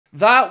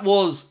That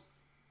was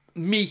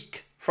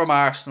meek from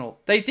Arsenal.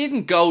 They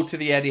didn't go to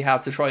the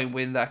Etihad to try and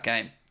win that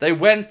game. They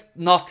went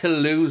not to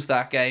lose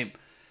that game.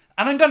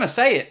 And I'm going to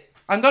say it.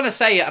 I'm going to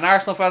say it, and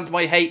Arsenal fans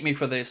might hate me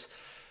for this,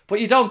 but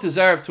you don't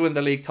deserve to win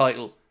the league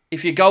title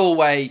if you go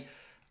away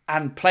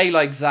and play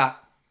like that.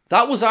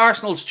 That was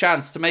Arsenal's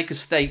chance to make a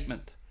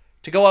statement,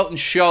 to go out and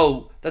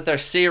show that they're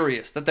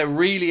serious, that they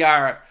really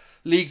are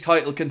league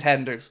title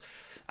contenders.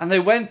 And they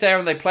went there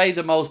and they played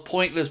the most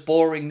pointless,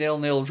 boring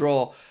 0-0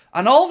 draw.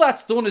 And all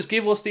that's done is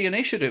give us the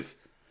initiative.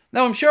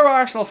 Now, I'm sure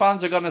Arsenal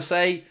fans are going to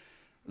say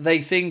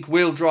they think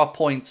we'll drop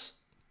points,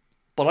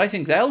 but I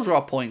think they'll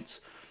drop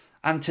points.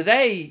 And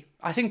today,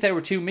 I think they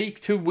were too meek,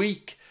 too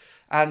weak,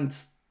 and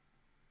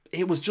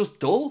it was just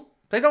dull.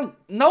 We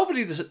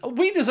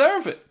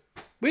deserve it.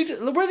 We're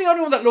the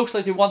only one that looks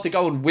like they want to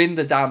go and win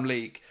the damn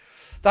league.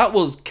 That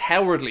was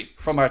cowardly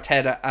from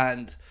Arteta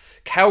and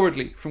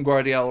cowardly from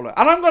Guardiola.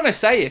 And I'm going to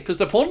say it because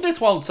the pundits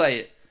won't say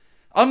it.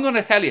 I'm going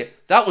to tell you,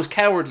 that was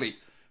cowardly.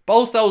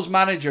 Both those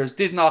managers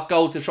did not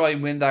go to try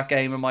and win that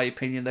game, in my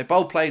opinion. They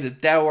both played a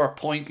dour,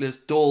 pointless,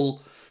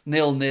 dull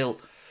 0-0.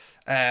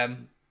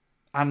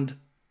 And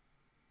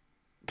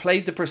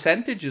played the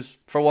percentages,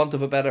 for want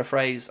of a better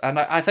phrase. And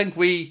I think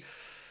we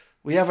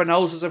have our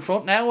noses in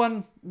front now,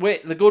 and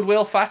with the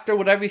goodwill factor,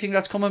 with everything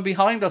that's coming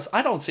behind us,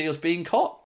 I don't see us being caught.